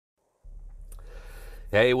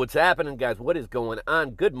Hey, what's happening, guys? What is going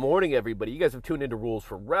on? Good morning, everybody. You guys have tuned into Rules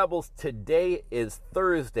for Rebels. Today is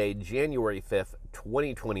Thursday, January 5th,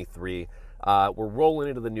 2023. We're rolling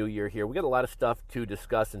into the new year here. We got a lot of stuff to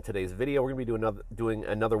discuss in today's video. We're going to be doing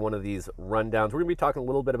another one of these rundowns. We're going to be talking a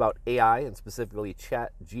little bit about AI and specifically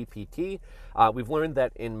ChatGPT. We've learned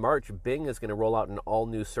that in March, Bing is going to roll out an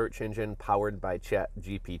all-new search engine powered by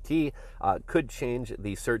ChatGPT. Could change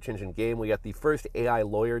the search engine game. We got the first AI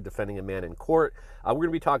lawyer defending a man in court. We're going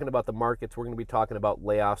to be talking about the markets. We're going to be talking about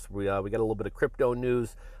layoffs. We got a little bit of crypto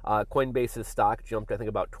news. Coinbase's stock jumped, I think,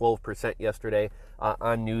 about 12% yesterday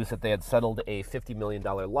on news that they had settled a $50 million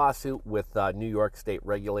lawsuit with New York state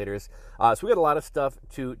regulators. So we got a lot of stuff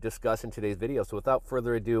to discuss in today's video. So without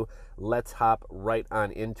further ado, let's hop right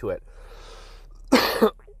on into it.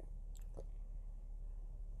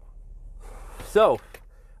 So,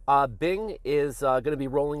 Bing is going to be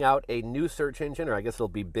rolling out a new search engine, or I guess it'll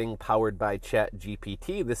be Bing powered by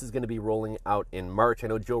ChatGPT. This is going to be rolling out in March. I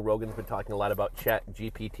know Joe Rogan's been talking a lot about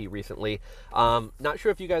ChatGPT recently. Not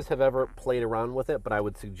sure if you guys have ever played around with it, but I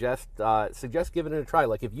would suggest giving it a try.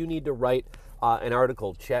 Like if you need to write an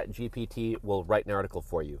article, ChatGPT will write an article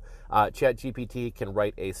for you. ChatGPT can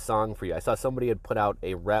write a song for you. I saw somebody had put out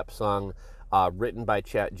a rap song written by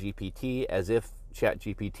ChatGPT as if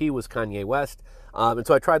ChatGPT was Kanye West. And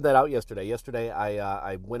so I tried that out yesterday. Yesterday,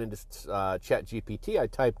 I went into ChatGPT. I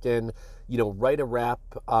typed in, write a rap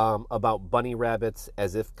about bunny rabbits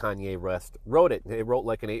as if Kanye West wrote it. It wrote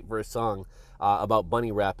like an 8-verse song about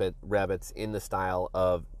bunny rabbits in the style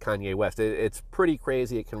of Kanye West. It's pretty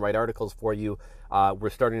crazy. It can write articles for you. We're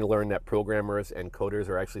starting to learn that programmers and coders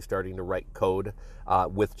are actually starting to write code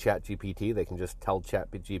with ChatGPT. They can just tell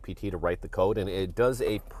ChatGPT to write the code, and it does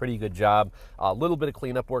a pretty good job. A little bit of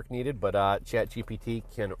cleanup work needed, but ChatGPT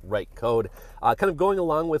can write code. Kind of going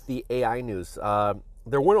along with the AI news,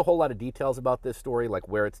 there weren't a whole lot of details about this story, like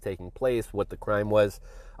where it's taking place, what the crime was,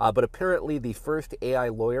 but apparently the first AI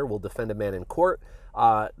lawyer will defend a man in court.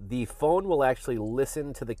 The phone will actually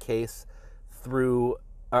listen to the case through...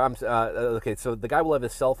 okay, so the guy will have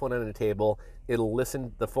his cell phone on a table.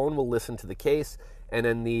 The phone will listen to the case, and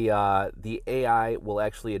then the AI will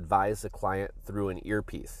actually advise the client through an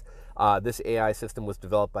earpiece. This AI system was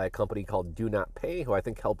developed by a company called Do Not Pay, who I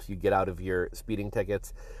think helps you get out of your speeding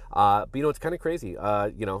tickets. But it's kind of crazy.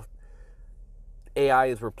 AI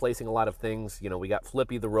is replacing a lot of things. We got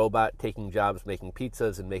Flippy the robot taking jobs making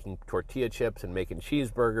pizzas and making tortilla chips and making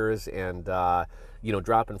cheeseburgers and,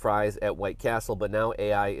 dropping fries at White Castle. But now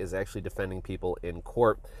AI is actually defending people in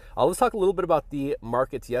court. Let's talk a little bit about the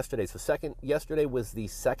markets yesterday. So yesterday was the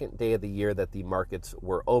second day of the year that the markets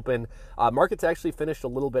were open. Markets actually finished a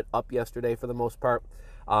little bit up yesterday for the most part.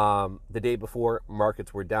 The day before,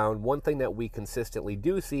 markets were down. One thing that we consistently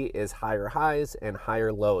do see is higher highs and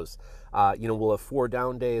higher lows. We'll have 4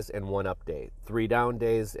 down days and 1 up day, 3 down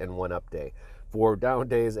days and 1 up day, 4 down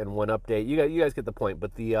days and 1 up day. You guys get the point,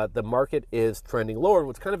 but the market is trending lower. And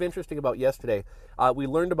what's kind of interesting about yesterday, we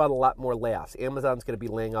learned about a lot more layoffs. Amazon's going to be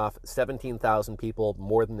laying off 17,000 people,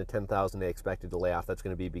 more than the 10,000 they expected to lay off. That's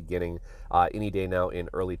going to be beginning any day now in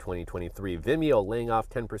early 2023. Vimeo laying off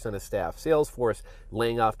 10% of staff. Salesforce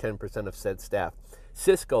laying off 10% of said staff.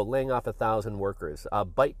 Cisco laying off 1,000 workers.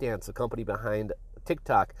 ByteDance, a company behind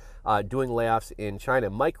TikTok, doing layoffs in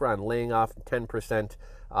China. Micron laying off 10%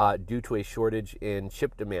 due to a shortage in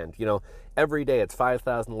chip demand. Every day it's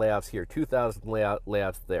 5,000 layoffs here, 2,000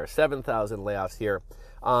 layoffs there, 7,000 layoffs here.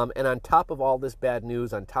 And on top of all this bad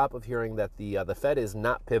news, on top of hearing that the Fed is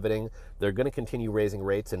not pivoting, they're going to continue raising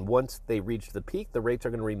rates. And once they reach the peak, the rates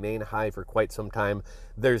are going to remain high for quite some time.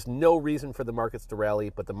 There's no reason for the markets to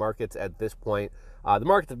rally, but the markets at this point, the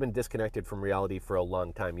markets have been disconnected from reality for a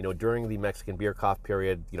long time. During the Mexican beer cough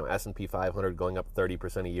period, S&P 500 going up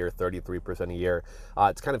 30% a year, 33% a year.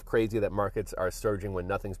 It's kind of crazy that markets are surging when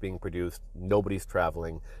nothing's being produced, nobody's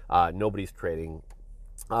traveling, nobody's trading.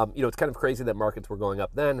 It's kind of crazy that markets were going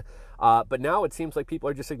up then, but now it seems like people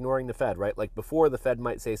are just ignoring the Fed, right? Like before, the Fed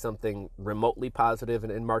might say something remotely positive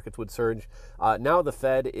and markets would surge. Now the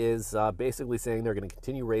Fed is basically saying they're going to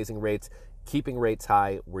continue raising rates, keeping rates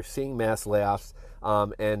high. We're seeing mass layoffs,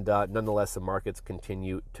 and nonetheless, the markets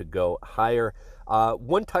continue to go higher.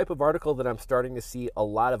 One type of article that I'm starting to see a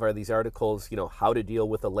lot of are these articles, how to deal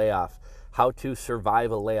with a layoff, how to survive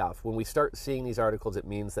a layoff. When we start seeing these articles, it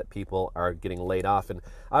means that people are getting laid off. And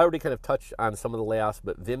I already kind of touched on some of the layoffs,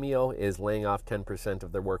 but Vimeo is laying off 10%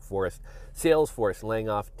 of their workforce. Salesforce laying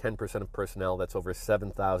off 10% of personnel. That's over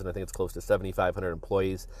 7,000. I think it's close to 7,500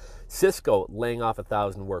 employees. Cisco laying off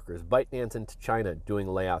 1,000 workers. ByteDance into China doing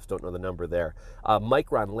layoffs. Don't know the number there.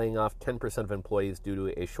 Micron laying off 10% of employees due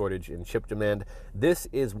to a shortage in chip demand. This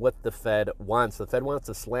is what the Fed wants. The Fed wants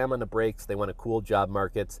to slam on the brakes. They want to cool job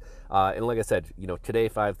markets. And like I said, today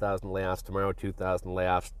 5,000 layoffs, tomorrow 2,000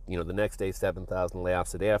 layoffs, the next day 7,000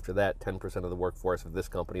 layoffs. The day after that, 10% of the workforce of this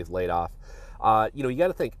company is laid off. You got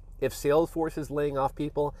to think, if Salesforce is laying off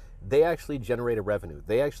people, they actually generate a revenue.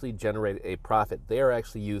 They actually generate a profit. They are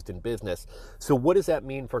actually used in business. So what does that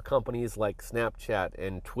mean for companies like Snapchat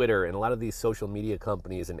and Twitter and a lot of these social media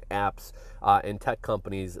companies and apps and tech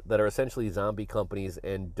companies that are essentially zombie companies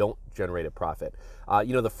and don't generate a profit?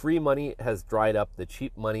 The free money has dried up. The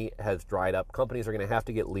cheap money has dried up. Companies are going to have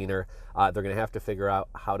to get leaner. They're going to have to figure out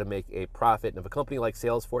how to make a profit. And if a company like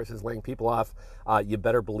Salesforce is laying people off, you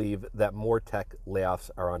better believe that more tech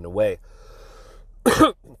layoffs are on the way.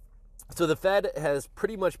 So the Fed has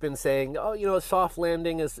pretty much been saying, a soft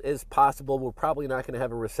landing is possible. We're probably not going to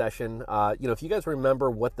have a recession. If you guys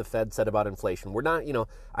remember what the Fed said about inflation, we're not,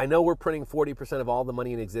 I know we're printing 40% of all the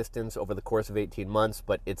money in existence over the course of 18 months,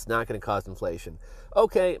 but it's not going to cause inflation.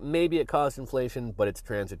 Okay, maybe it caused inflation, but it's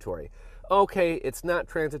transitory. Okay, it's not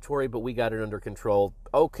transitory, but we got it under control.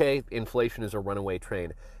 Okay, inflation is a runaway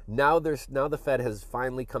train. Now the Fed has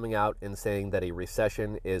finally coming out and saying that a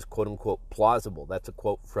recession is quote unquote plausible. That's a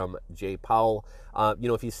quote from Jay Powell.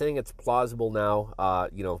 If he's saying it's plausible now,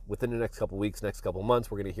 within the next couple weeks, next couple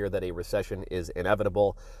months, we're going to hear that a recession is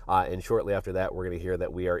inevitable. And shortly after that, we're going to hear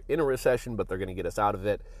that we are in a recession, but they're going to get us out of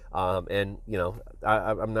it. I'm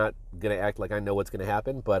not going to act like I know what's going to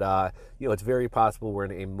happen, but it's very possible we're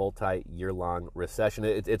in a multi-year-long recession.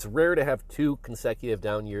 It's rare to have two consecutive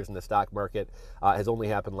down years in the stock market. Has only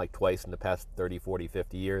happened like twice in the past 30, 40,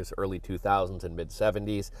 50 years, early 2000s and mid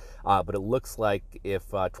 70s. But it looks like if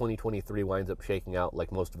 2023 winds up shaking out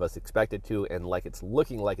like most of us expect it to, and like it's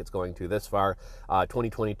looking like it's going to this far,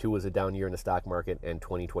 2022 was a down year in the stock market, and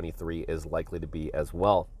 2023 is likely to be as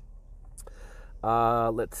well.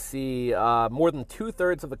 Let's see, more than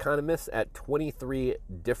 2/3 of economists at 23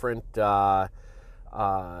 different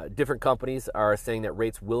companies are saying that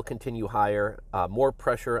rates will continue higher, more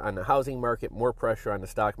pressure on the housing market, more pressure on the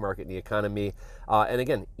stock market and the economy. And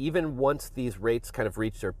again, even once these rates kind of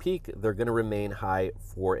reach their peak, they're going to remain high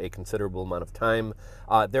for a considerable amount of time.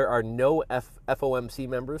 There are no FOMC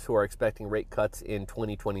members who are expecting rate cuts in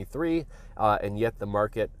 2023, and yet the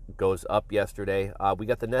market goes up yesterday. We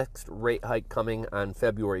got the next rate hike coming on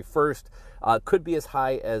February 1st. Could be as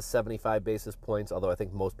high as 75 basis points, although I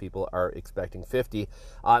think most people are expecting 50.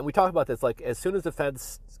 And we talk about this, like as soon as the Fed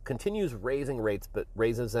continues raising rates, but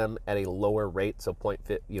raises them at a lower rate, so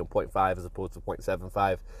 0.5 as opposed to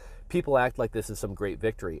 0.75, people act like this is some great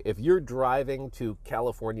victory. If you're driving to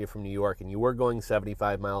California from New York and you were going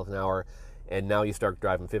 75 miles an hour, and now you start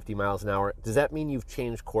driving 50 miles an hour, does that mean you've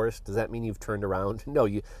changed course? Does that mean you've turned around? No,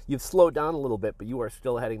 you've slowed down a little bit, but you are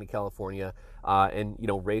still heading to California, and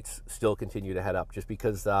rates still continue to head up. Just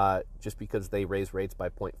because they raise rates by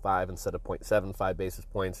 0.5 instead of 0.75 basis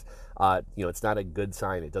points, it's not a good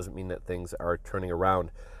sign. It doesn't mean that things are turning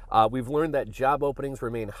around. We've learned that job openings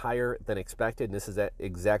remain higher than expected, and this is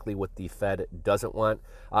exactly what the Fed doesn't want.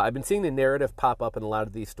 I've been seeing the narrative pop up in a lot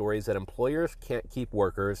of these stories that employers can't keep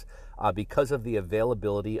workers because of the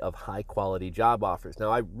availability of high-quality job offers. Now,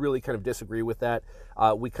 I really kind of disagree with that.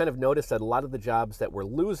 We kind of noticed that a lot of the jobs that we're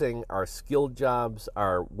losing are skilled jobs,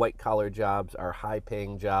 are white-collar jobs, are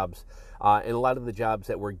high-paying jobs. And a lot of the jobs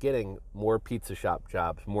that we're getting, more pizza shop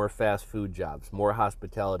jobs, more fast food jobs, more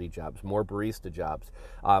hospitality jobs, more barista jobs,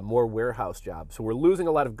 more warehouse jobs. So we're losing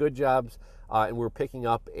a lot of good jobs, and we're picking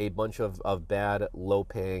up a bunch of bad,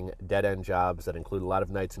 low-paying, dead-end jobs that include a lot of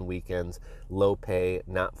nights and weekends, low pay,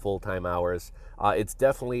 not full-time hours. It's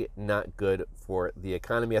definitely not good for the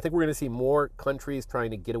economy. I think we're going to see more countries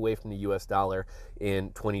trying to get away from the U.S. dollar in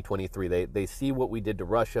 2023. They see what we did to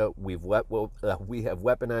Russia. We have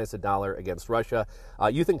weaponized the dollar against Russia.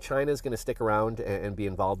 You think China is going to stick around and be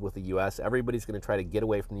involved with the U.S.? Everybody's going to try to get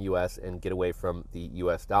away from the U.S. and get away from the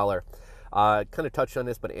U.S. dollar. Kind of touched on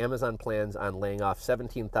this, but Amazon plans on laying off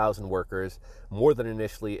 17,000 workers, more than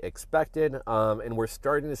initially expected. And we're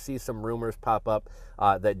starting to see some rumors pop up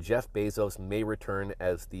that Jeff Bezos may return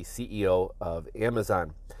as the CEO of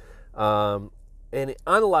Amazon. And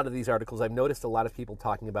on a lot of these articles, I've noticed a lot of people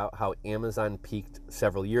talking about how Amazon peaked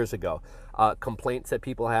several years ago. Complaints that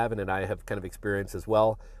people have, and that I have kind of experienced as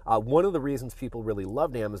well. One of the reasons people really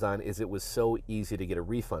loved Amazon is it was so easy to get a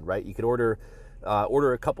refund, right? You could order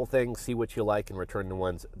a couple things, see what you like, and return the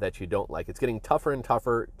ones that you don't like. It's getting tougher and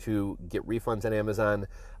tougher to get refunds on Amazon.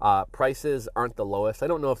 Prices aren't the lowest. I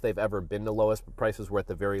don't know if they've ever been the lowest, but prices were at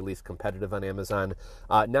the very least competitive on Amazon.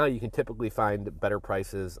 Now you can typically find better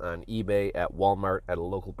prices on eBay, at Walmart, at a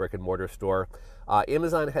local brick and mortar store.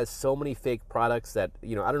 Amazon has so many fake products that, I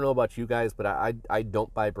don't know about you guys, but I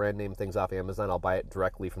don't buy brand name things off Amazon. I'll buy it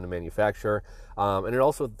directly from the manufacturer. And it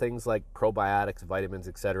also things like probiotics, vitamins,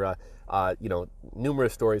 etc.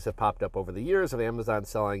 Numerous stories have popped up over the years of Amazon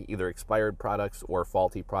selling either expired products or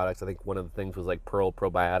faulty products. I think one of the things was like Pearl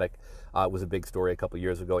Probiotic was a big story a couple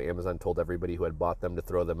years ago. Amazon told everybody who had bought them to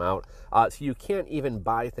throw them out. So you can't even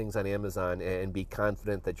buy things on Amazon and be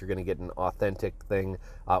confident that you're going to get an authentic thing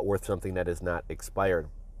or something that is not expired.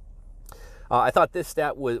 I thought this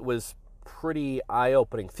stat was pretty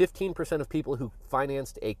eye-opening. 15% of people who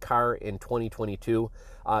financed a car in 2022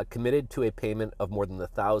 committed to a payment of more than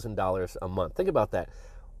 $1,000 a month. Think about that.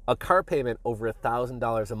 A car payment over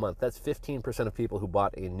 $1,000 a month. That's 15% of people who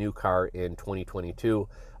bought a new car in 2022.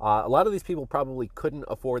 A lot of these people probably couldn't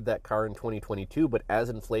afford that car in 2022, but as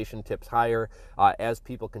inflation tips higher, as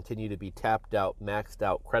people continue to be tapped out, maxed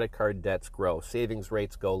out, credit card debts grow, savings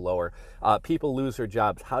rates go lower, people lose their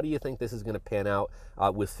jobs. How do you think this is going to pan out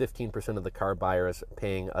with 15% of the car buyers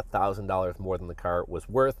paying $1,000 more than the car was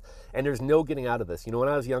worth? And there's no getting out of this. When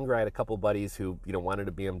I was younger, I had a couple buddies who, wanted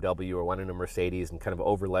a BMW or wanted a Mercedes and kind of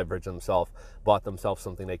over-leveraged themselves, bought themselves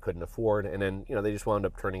something they couldn't afford, and then, they just wound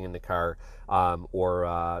up turning in the car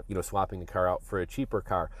or swapping the car out for a cheaper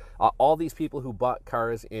car. All these people who bought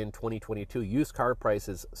cars in 2022, used car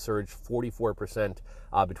prices surged 44%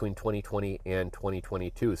 between 2020 and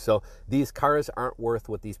 2022. So these cars aren't worth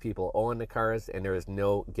what these people owe on the cars, and there is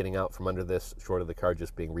no getting out from under this short of the car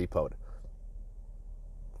just being repoed.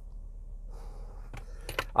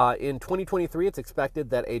 In 2023, it's expected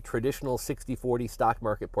that a traditional 60-40 stock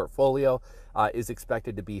market portfolio is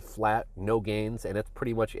expected to be flat, no gains, and it's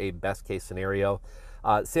pretty much a best-case scenario.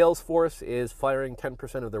 Salesforce is firing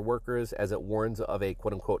 10% of their workers as it warns of a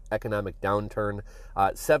quote-unquote economic downturn.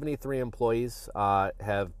 73 employees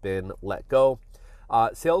have been let go.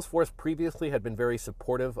 Salesforce previously had been very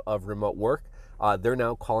supportive of remote work. They're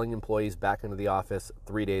now calling employees back into the office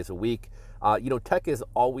 3 days a week. Tech is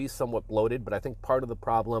always somewhat bloated, but I think part of the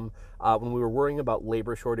problem, when we were worrying about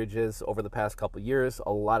labor shortages over the past couple of years,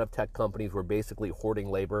 a lot of tech companies were basically hoarding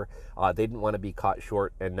labor. They didn't want to be caught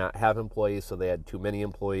short and not have employees, so they had too many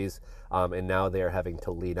employees, and now they are having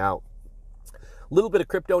to lean out. Little bit of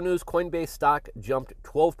crypto news. Coinbase stock jumped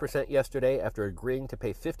 12% yesterday after agreeing to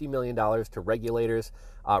pay $50 million to regulators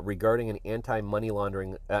regarding anti-money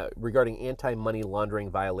laundering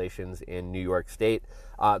violations in New York State.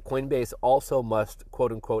 Coinbase also must,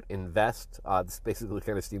 quote unquote, invest. This basically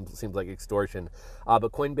kind of seems like extortion,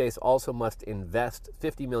 but Coinbase also must invest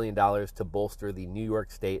 $50 million to bolster the New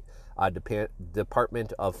York State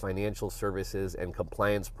Department of Financial Services and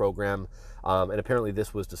Compliance program. And apparently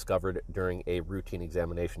this was discovered during a routine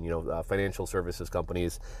examination. Financial services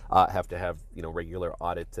companies have to have, regular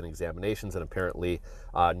audits and examinations. And apparently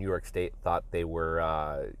New York State thought they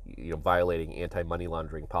were, violating anti-money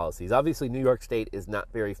laundering policies. Obviously, New York State is not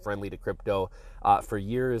very friendly to crypto. For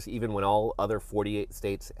years, even when all other 48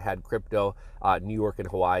 states had crypto, New York and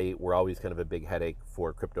Hawaii were always kind of a big headache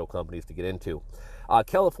for crypto companies to get into.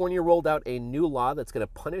 California rolled out a new law that's going to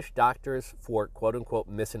punish doctors for quote-unquote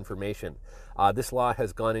misinformation. This law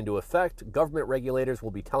has gone into effect. Government regulators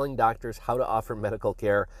will be telling doctors how to offer medical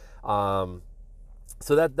care.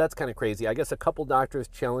 So that's kind of crazy. I guess a couple doctors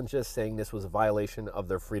challenged this, saying this was a violation of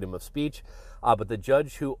their freedom of speech. But the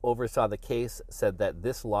judge who oversaw the case said that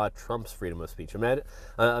this law trumps freedom of speech.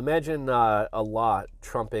 Imagine a law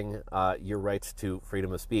trumping your rights to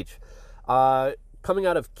freedom of speech. Coming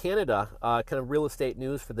out of Canada, kind of real estate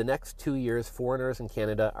news. For the next 2 years, foreigners in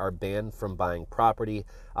Canada are banned from buying property.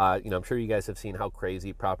 I'm sure you guys have seen how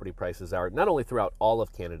crazy property prices are, not only throughout all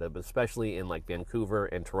of Canada, but especially in like Vancouver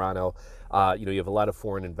and Toronto. You have a lot of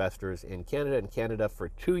foreign investors in Canada, and Canada for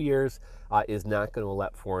 2 years is not going to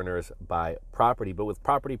let foreigners buy property. But with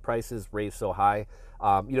property prices raised so high,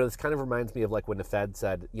 this kind of reminds me of like when the Fed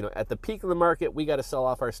said, at the peak of the market, we got to sell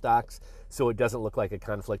off our stocks so it doesn't look like a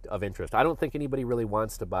conflict of interest. I don't think anybody really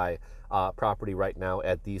wants to buy property right now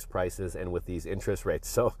at these prices and with these interest rates.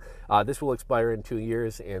 So this will expire in 2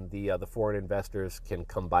 years, and the foreign investors can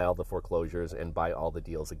come buy all the foreclosures and buy all the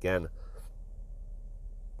deals again.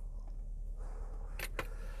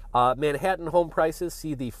 Manhattan home prices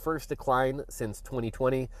see the first decline since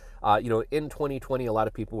 2020. In 2020, a lot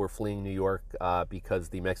of people were fleeing New York because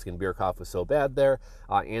the Mexican beer cough was so bad there,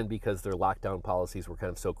 and because their lockdown policies were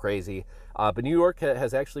kind of so crazy. But New York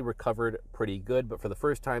has actually recovered pretty good. But for the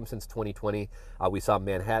first time since 2020, we saw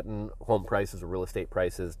Manhattan home prices or real estate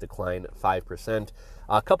prices decline 5%.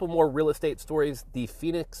 A couple more real estate stories. The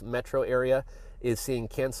Phoenix metro area is seeing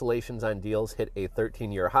cancellations on deals hit a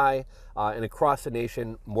 13-year high, and across the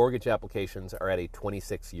nation, mortgage applications are at a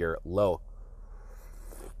 26-year low.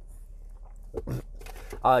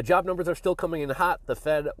 Job numbers are still coming in hot. The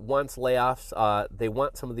Fed wants layoffs. They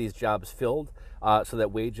want some of these jobs filled so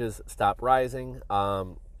that wages stop rising.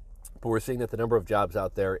 But we're seeing that the number of jobs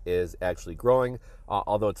out there is actually growing,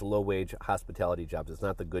 although it's a low-wage hospitality jobs. It's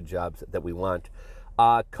not the good jobs that we want.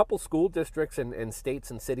 A couple school districts and states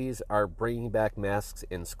and cities are bringing back masks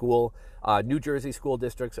in school. New Jersey school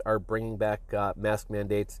districts are bringing back mask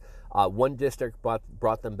mandates. One district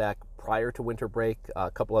brought them back prior to winter break. A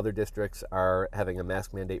couple other districts are having a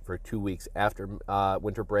mask mandate for 2 weeks after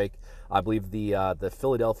winter break. I believe the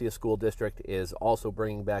Philadelphia school district is also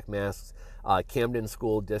bringing back masks. Camden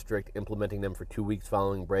school district implementing them for 2 weeks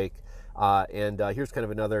following break. And here's kind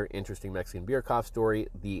of another interesting Mexican beer cough story.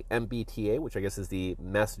 The MBTA, which I guess is the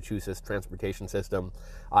Massachusetts Transportation System,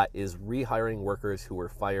 is rehiring workers who were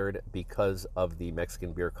fired because of the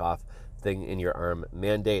Mexican beer cough thing in your arm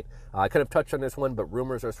mandate. I kind of touched on this one, but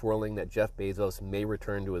rumors are swirling that Jeff Bezos may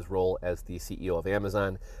return to his role as the CEO of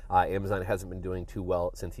Amazon. Amazon hasn't been doing too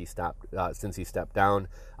well since he stepped down.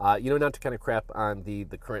 Not to kind of crap on the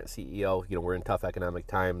current CEO. We're in tough economic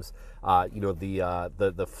times.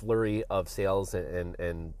 The flurry of sales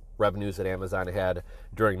and revenues that Amazon had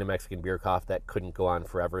during the Mexican beer cough, that couldn't go on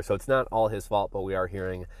forever. So it's not all his fault, but we are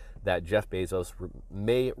hearing that Jeff Bezos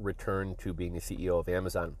may return to being the CEO of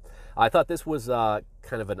Amazon. I thought this was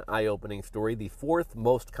kind of an eye-opening story. The fourth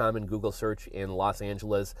most common Google search in Los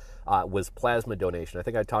Angeles was plasma donation. I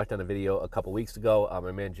think I talked on a video a couple weeks ago.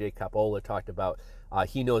 My man Jay Capola talked about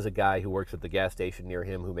he knows a guy who works at the gas station near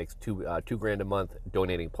him who makes $2,000 a month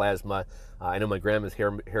donating plasma. I know my grandma's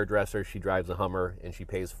hairdresser. She drives a Hummer and she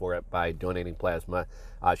pays for it by donating plasma.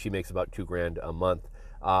 She makes about $2,000 a month.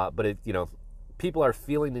 But people are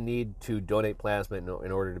feeling the need to donate plasma in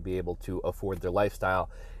order to be able to afford their lifestyle.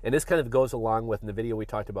 And this kind of goes along with the video we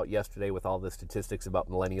talked about yesterday with all the statistics about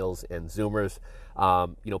millennials and Zoomers.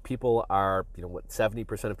 People are,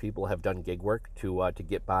 70% of people have done gig work to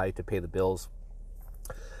get by, to pay the bills.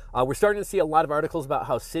 We're starting to see a lot of articles about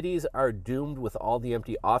how cities are doomed with all the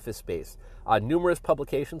empty office space. Numerous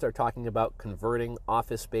publications are talking about converting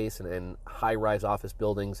office space and high-rise office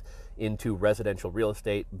buildings into residential real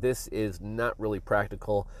estate. This is not really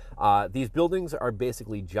practical. These buildings are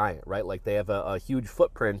basically giant, right? Like they have a huge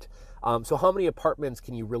footprint. So how many apartments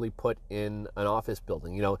can you really put in an office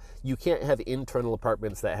building? You can't have internal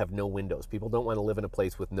apartments that have no windows. People don't want to live in a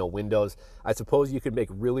place with no windows. I suppose you could make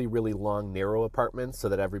really, really long, narrow apartments so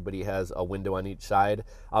that everybody has a window on each side.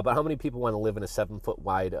 But how many people want to live in a 7-foot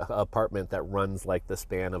wide apartment that runs like the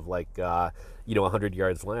span of 100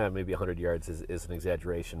 yards? Maybe 100 yards is an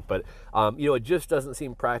exaggeration. But, it just doesn't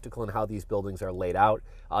seem practical in how these buildings are laid out.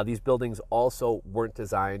 These buildings also weren't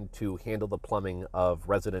designed to handle the plumbing of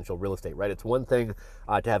residential real estate, right? It's one thing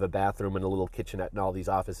to have a bathroom and a little kitchenette in all these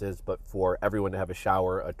offices, but for everyone to have a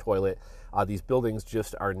shower, a toilet, these buildings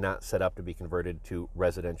just are not set up to be converted to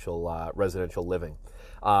residential living.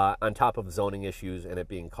 On top of zoning issues and it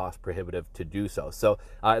being cost prohibitive to do so. So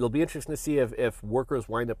it'll be interesting to see if workers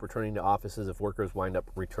wind up returning to offices, if workers wind up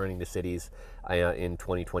returning to cities in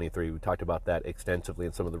 2023. We talked about that extensively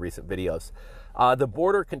in some of the recent videos. The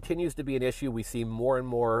border continues to be an issue. We see more and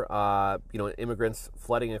more, immigrants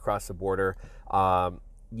flooding across the border.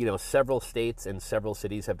 Several states and several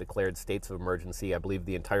cities have declared states of emergency. I believe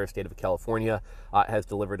the entire state of California has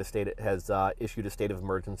issued a state of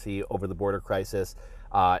emergency over the border crisis.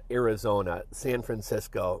 Arizona, San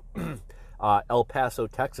Francisco, El Paso,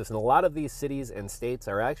 Texas, and a lot of these cities and states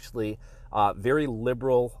are actually very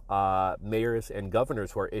liberal mayors and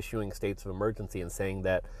governors who are issuing states of emergency and saying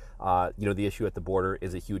that the issue at the border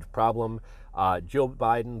is a huge problem. Joe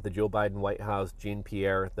Biden, the Joe Biden White House,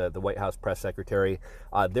 Jean-Pierre, the White House press secretary,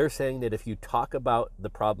 they're saying that if you talk about the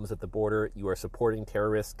problems at the border, you are supporting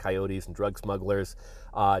terrorists, coyotes, and drug smugglers.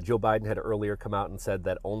 Joe Biden had earlier come out and said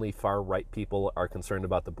that only far-right people are concerned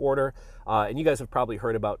about the border. And you guys have probably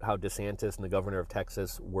heard about how DeSantis and the governor of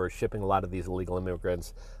Texas were shipping a lot of these illegal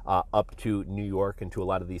immigrants up to New York and to a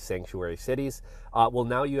lot of these sanctuary cities. Well,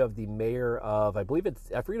 now you have the mayor of, I forget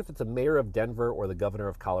if it's a mayor of Denver or the governor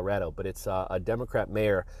of Colorado, but it's a Democrat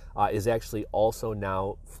mayor is actually also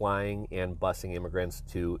now flying and busing immigrants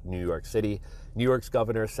to New York City. New York's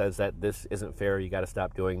governor says that this isn't fair. You got to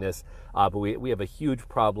stop doing this. But we have a huge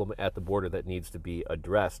problem at the border that needs to be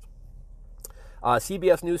addressed.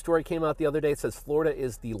 CBS News story came out the other day. It says Florida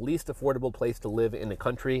is the least affordable place to live in the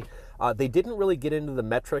country. They didn't really get into the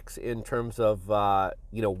metrics in terms of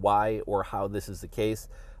why or how this is the case.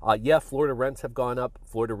 Florida rents have gone up.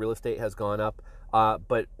 Florida real estate has gone up.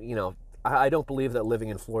 But I don't believe that living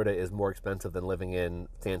in Florida is more expensive than living in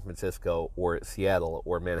San Francisco or Seattle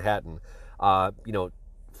or Manhattan.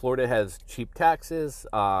 Florida has cheap taxes.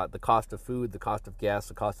 The cost of food, the cost of gas,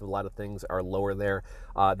 the cost of a lot of things are lower there.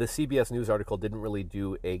 This CBS News article didn't really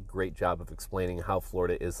do a great job of explaining how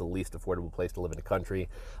Florida is the least affordable place to live in the country.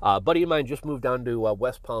 A buddy of mine just moved down to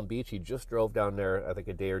West Palm Beach. He just drove down there, I think,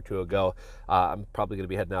 a day or two ago. I'm probably going to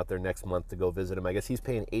be heading out there next month to go visit him. I guess he's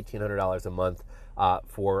paying $1,800 a month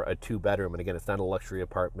for a 2-bedroom. And again, it's not a luxury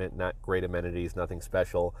apartment, not great amenities, nothing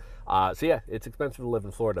special. So yeah, it's expensive to live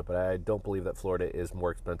in Florida, but I don't believe that Florida is more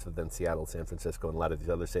expensive than Seattle, San Francisco, and a lot of these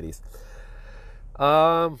other cities.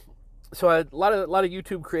 So a lot of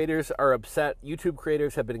YouTube creators are upset. YouTube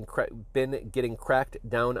creators have been getting cracked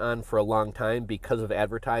down on for a long time because of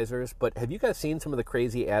advertisers. But have you guys seen some of the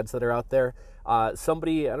crazy ads that are out there?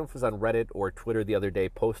 Somebody, I don't know if it was on Reddit or Twitter the other day,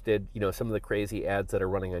 posted some of the crazy ads that are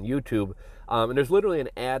running on YouTube. And there's literally an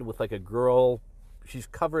ad with like a girl. She's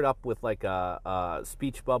covered up with like a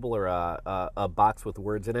speech bubble or a box with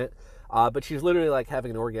words in it. But she's literally like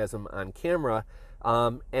having an orgasm on camera.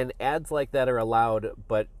 And ads like that are allowed,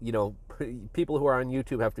 but people who are on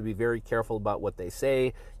YouTube have to be very careful about what they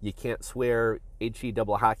say. You can't swear. HE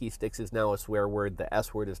double hockey sticks is now a swear word. The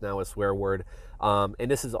S word is now a swear word. And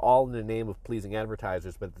this is all in the name of pleasing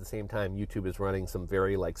advertisers, but at the same time, YouTube is running some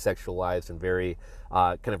very like sexualized and very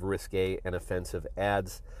kind of risque and offensive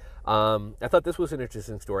ads. I thought this was an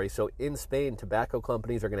interesting story. So in Spain, tobacco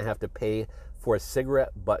companies are going to have to pay for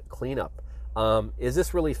cigarette butt cleanup. Is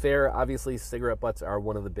this really fair? Obviously, cigarette butts are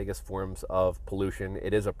one of the biggest forms of pollution.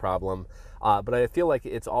 It is a problem, but I feel like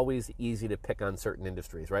it's always easy to pick on certain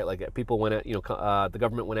industries, right? Like people went at, the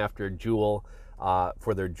government went after Juul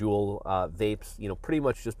for their Juul vapes, pretty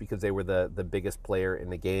much just because they were the biggest player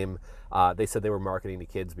in the game. They said they were marketing to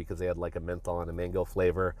kids because they had like a menthol and a mango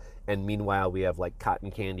flavor. And meanwhile, we have like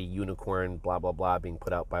cotton candy, unicorn, blah, blah, blah being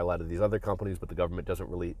put out by a lot of these other companies, but the government doesn't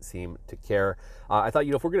really seem to care. I thought,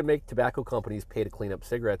 if we're going to make tobacco companies pay to clean up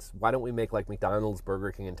cigarettes, why don't we make like McDonald's,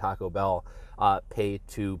 Burger King, and Taco Bell pay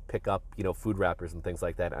to pick up, food wrappers and things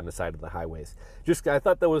like that on the side of the highways? I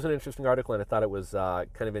thought that was an interesting article, and I thought it was kind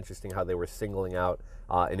of interesting how they were singling out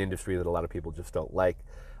an industry that a lot of people just don't like.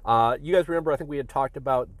 You guys remember, I think we had talked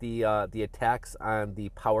about the attacks on the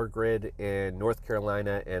power grid in North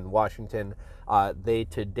Carolina and Washington. They,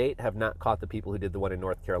 to date, have not caught the people who did the one in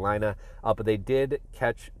North Carolina, but they did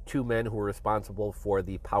catch 2 men who were responsible for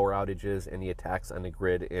the power outages and the attacks on the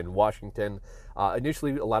grid in Washington.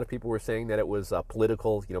 Initially, a lot of people were saying that it was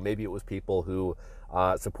political. Maybe it was people who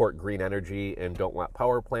support green energy and don't want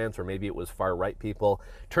power plants, or maybe it was far-right people.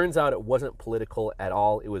 Turns out it wasn't political at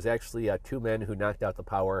all. It was actually 2 men who knocked out the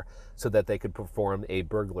power so that they could perform a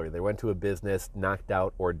burglary. They went to a business, knocked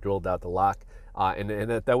out or drilled out the lock, and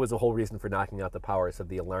that was the whole reason for knocking out the power, so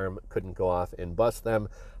the alarm couldn't go off and bust them,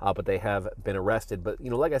 but they have been arrested. But,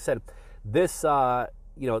 like I said, this,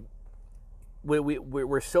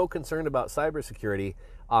 we're so concerned about cybersecurity,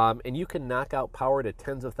 and you can knock out power to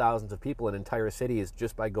tens of thousands of people in entire cities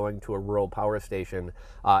just by going to a rural power station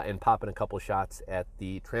and popping a couple shots at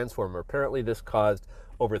the transformer. Apparently, this caused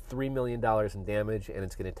over $3 million in damage, and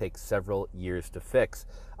it's going to take several years to fix.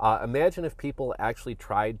 Imagine if people actually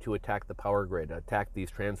tried to attack the power grid, attack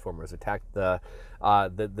these transformers, attack the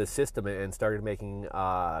system, and started making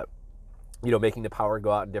making the power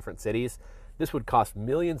go out in different cities. This would cost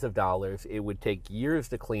millions of dollars. It would take years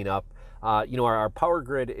to clean up. Our power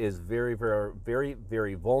grid is very, very, very,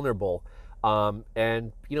 very vulnerable.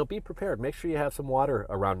 And be prepared. Make sure you have some water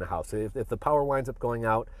around the house. If the power winds up going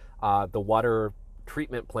out, the water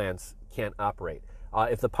treatment plants can't operate.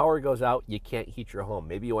 If the power goes out, you can't heat your home.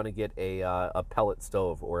 Maybe you want to get a pellet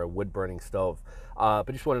stove or a wood-burning stove.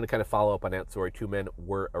 But just wanted to kind of follow up on that story. 2 men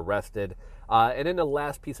were arrested. And then the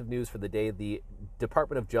last piece of news for the day, the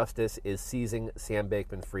Department of Justice is seizing Sam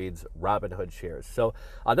Bankman-Fried's Robinhood shares. So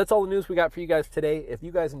that's all the news we got for you guys today. If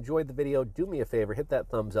you guys enjoyed the video, do me a favor, hit that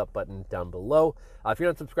thumbs up button down below. If you're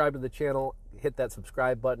not subscribed to the channel, hit that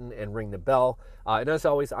subscribe button and ring the bell. And as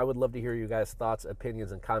always, I would love to hear you guys' thoughts,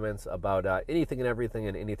 opinions, and comments about anything and everything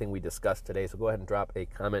and anything we discussed today. So go ahead and drop a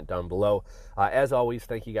comment down below. As always,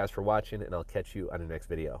 thank you guys for watching, and I'll catch you on the next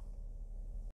video.